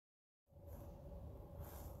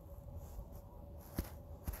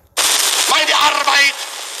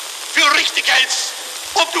für richtig hältst.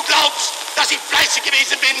 Ob du glaubst, dass ich fleißig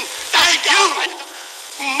gewesen bin, dass ich gearbeitet habe.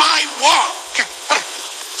 My work.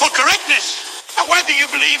 For correctness. And whether you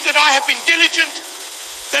believe that I have been diligent,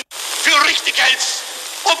 that für richtig hältst.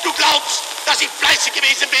 Ob du glaubst, dass ich fleißig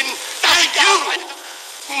gewesen bin, dass ich gearbeitet habe.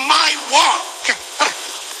 My work.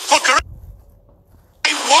 For correctness.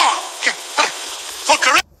 My work. For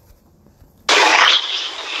correctness.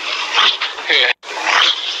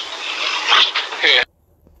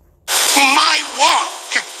 My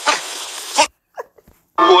work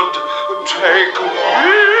would take me.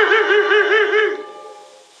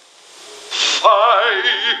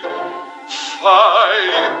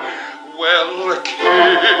 Well,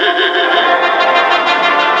 king.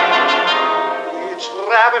 Each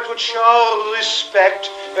rabbit would show respect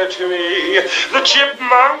to me. The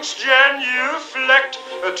chipmunks genuflect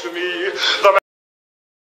to me. The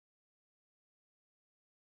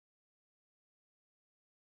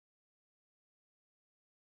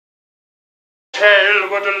tail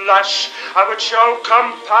would lash, I would show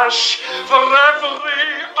compassion for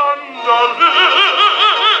every underling.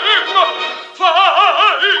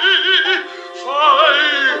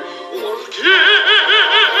 Old king,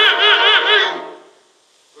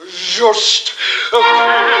 just a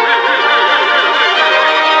king.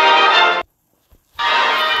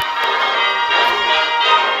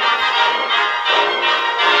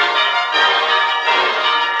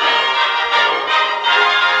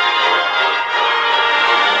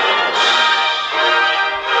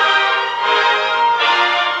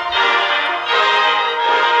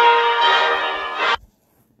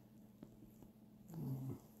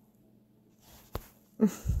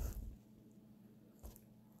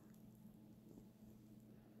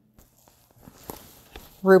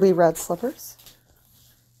 Ruby red slippers.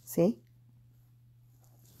 See?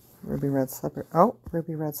 Ruby red slipper. Oh,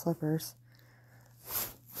 ruby red slippers.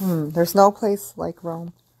 There's no place like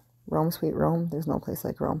Rome. Rome, sweet Rome. There's no place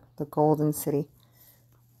like Rome. The Golden City.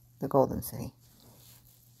 The Golden City.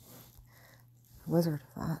 Wizard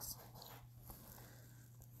of Oz.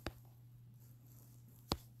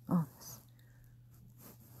 Oh, yes.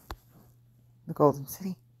 The Golden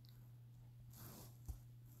City.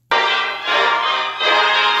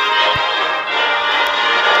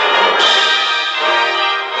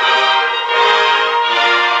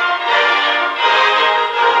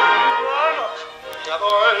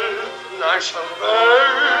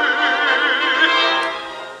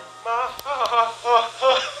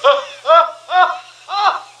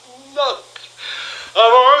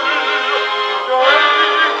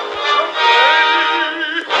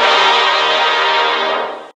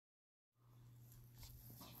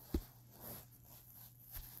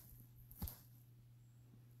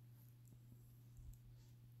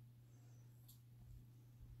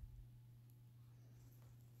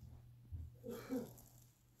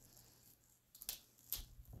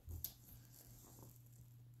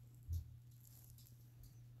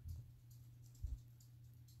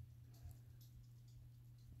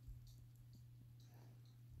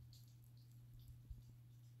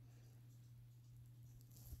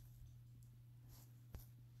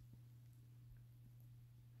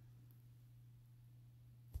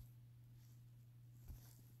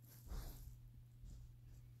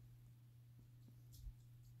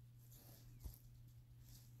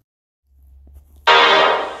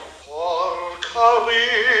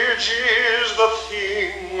 Courage is the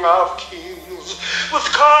thing of kings. With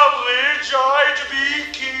courage I'd be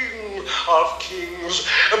king of kings,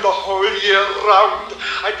 and the whole year round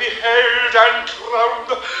I'd be held and crowned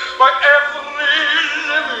by every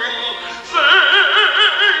living thing.